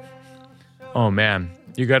Wyndhams. Oh, man.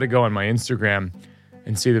 You got to go on my Instagram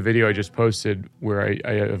and see the video I just posted where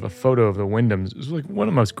I have a photo of the Wyndhams. It's like one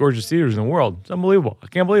of the most gorgeous theaters in the world. It's unbelievable. I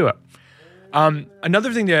can't believe it.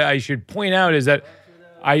 Another thing that I should point out is that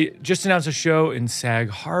I just announced a show in Sag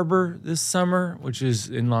Harbor this summer, which is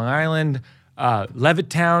in Long Island.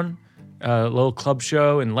 Levittown, a little club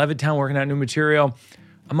show in Levittown, working out new material.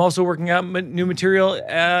 I'm also working out new material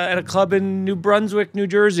at a club in New Brunswick, New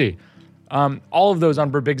Jersey. All of those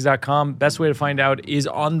on birbigs.com. Best way to find out is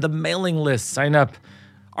on the mailing list. Sign up.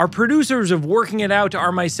 Our producers of Working It Out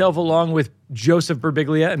are myself, along with Joseph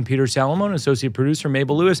Birbiglia and Peter Salomon, associate producer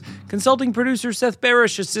Mabel Lewis, consulting producer Seth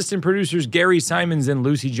Barish, assistant producers Gary Simons and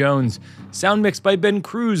Lucy Jones, sound mixed by Ben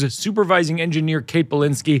Cruz, supervising engineer Kate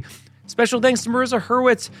Belinsky. Special thanks to Marissa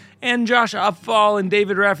Hurwitz and Josh Upfall and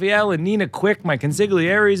David Raphael and Nina Quick, my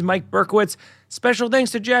consiglieres, Mike Berkowitz. Special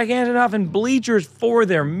thanks to Jack Antonoff and Bleachers for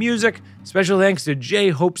their music. Special thanks to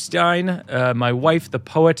Jay Hopestein, my wife, the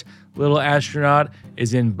poet, Little Astronaut,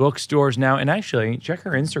 is in bookstores now. And actually, check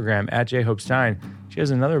her Instagram at Jay Hopestein. She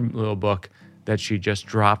has another little book that she just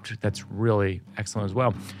dropped that's really excellent as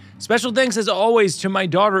well. Special thanks, as always, to my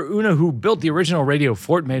daughter, Una, who built the original radio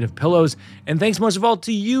fort made of pillows. And thanks most of all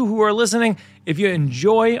to you who are listening. If you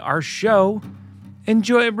enjoy our show,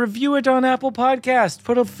 review it on Apple Podcast.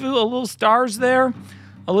 Put a little stars there,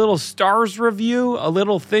 a little stars review, a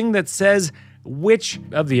little thing that says which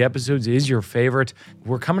of the episodes is your favorite.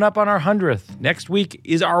 We're coming up on our 100th. Next week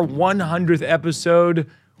is our 100th episode.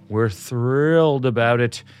 We're thrilled about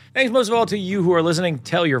it. Thanks most of all to you who are listening.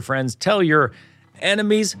 Tell your friends, tell your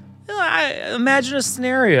enemies. Imagine a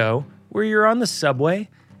scenario where you're on the subway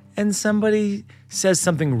and somebody says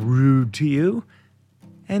something rude to you,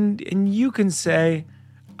 and you can say,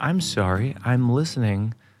 I'm sorry, I'm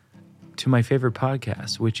listening to my favorite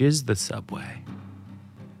podcast, which is The Subway.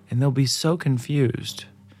 And they'll be so confused.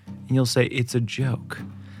 And you'll say, it's a joke.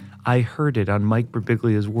 I heard it on Mike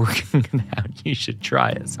Birbiglia's Working It Out. You should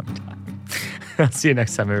try it sometime. I'll see you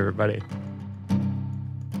next time, everybody.